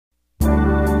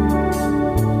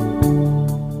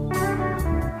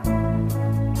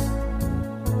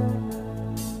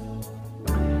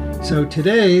So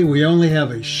today we only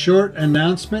have a short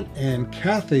announcement and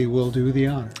Kathy will do the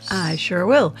honors. I sure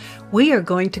will. We are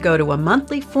going to go to a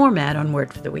monthly format on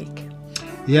Word for the Week.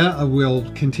 Yeah, we'll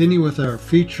continue with our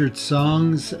featured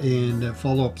songs and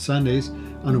follow-up Sundays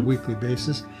on a weekly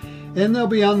basis. And they'll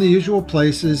be on the usual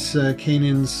places,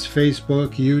 Canaan's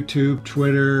Facebook, YouTube,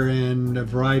 Twitter, and a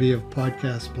variety of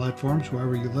podcast platforms,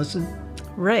 wherever you listen.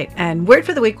 Right, and Word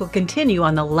for the Week will continue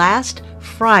on the last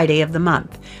Friday of the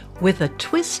month with a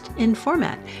twist in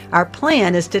format. Our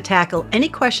plan is to tackle any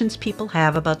questions people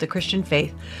have about the Christian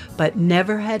faith, but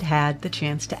never had the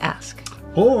chance to ask.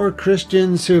 Or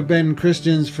Christians who've been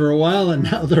Christians for a while and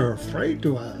now they're afraid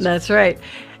to ask. That's right.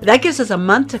 That gives us a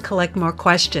month to collect more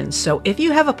questions. So if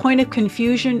you have a point of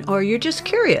confusion or you're just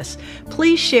curious,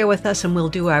 please share with us and we'll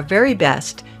do our very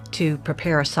best to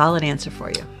prepare a solid answer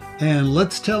for you. And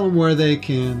let's tell them where they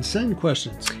can send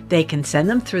questions. They can send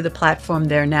them through the platform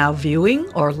they're now viewing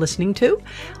or listening to,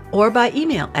 or by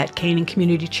email at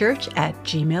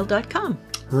canancommunitychurch@gmail.com.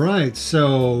 Right,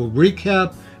 so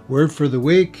recap, Word for the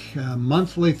Week,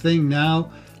 monthly thing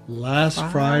now, last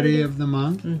Friday of the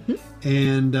month.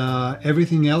 And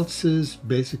everything else is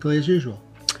basically as usual.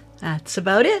 That's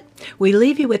about it. We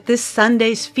leave you with this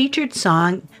Sunday's featured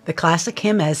song, the classic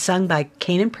hymn as sung by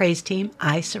Canaan Praise Team,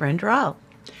 I Surrender All.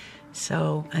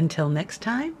 So until next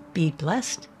time, be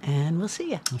blessed, and we'll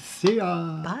see you. See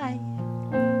ya. Bye.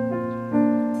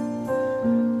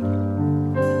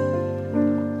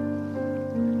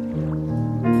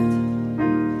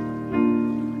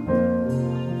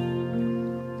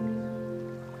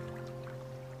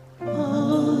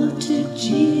 All to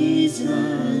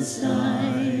Jesus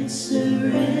I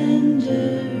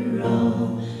surrender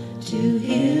all, to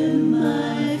Him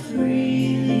I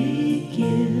freely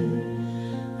give.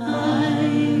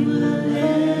 I will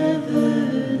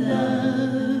ever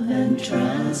love and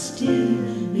trust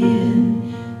Him,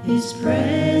 in His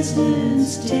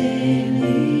presence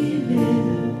daily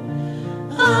live.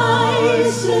 I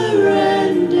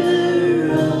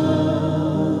surrender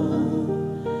all,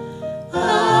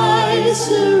 I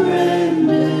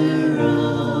surrender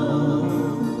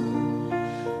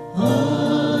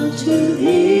all to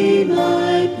Thee,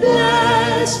 my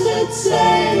blessed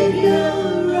Savior,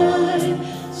 I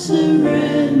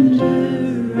surrender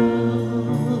all.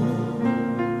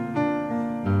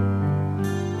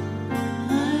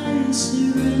 I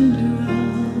surrender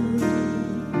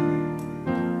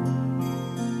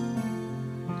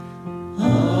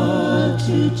all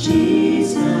to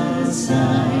Jesus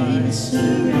I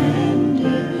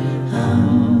surrender.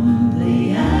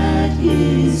 Humbly at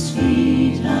His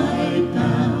feet I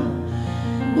bow.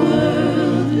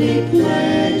 Worldly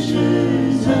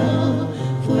pleasures all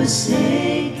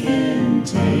forsaken,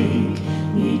 take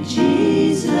me,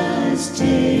 Jesus,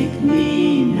 take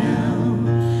me now.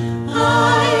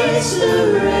 I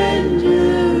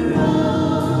surrender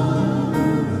all,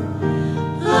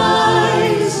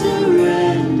 I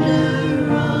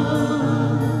surrender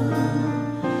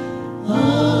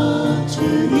all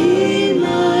to Thee,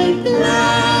 my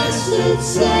blessed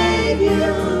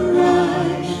Savior, I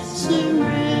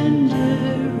surrender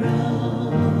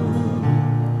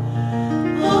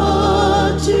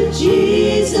all to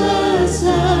Jesus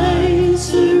I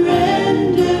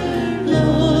surrender,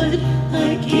 Lord,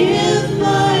 I give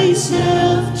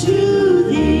myself to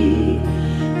Thee.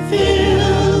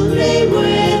 Fill me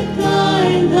with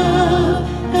Thy love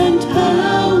and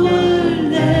power,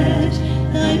 let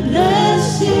Thy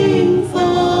blessing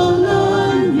fall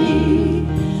on me.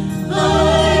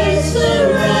 I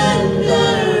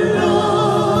surrender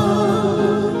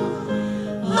all,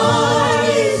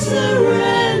 I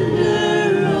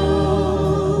surrender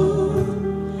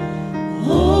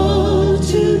all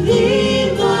to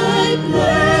Thee, my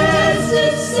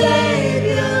blessed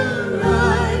Savior,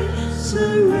 I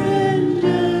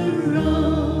surrender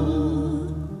all,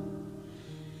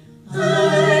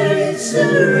 I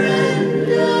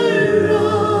surrender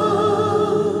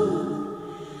all,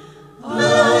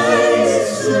 I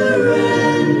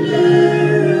surrender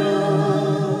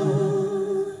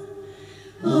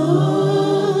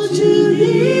all to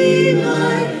Thee,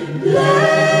 my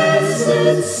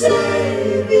blessed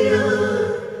Savior,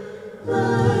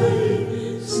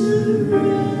 I surrender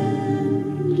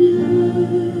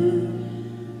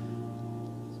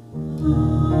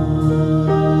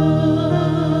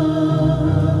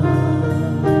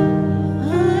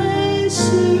I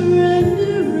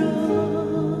surrender all.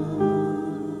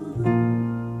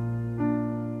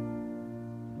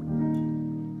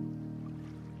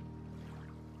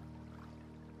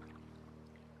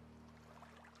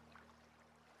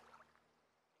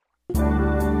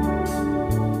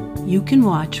 You can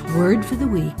watch Word for the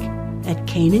Week at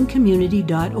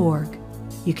canancommunity.org.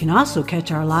 You can also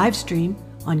catch our live stream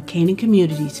on Canaan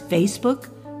Community's Facebook,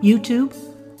 YouTube,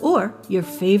 or your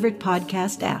favorite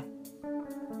podcast app.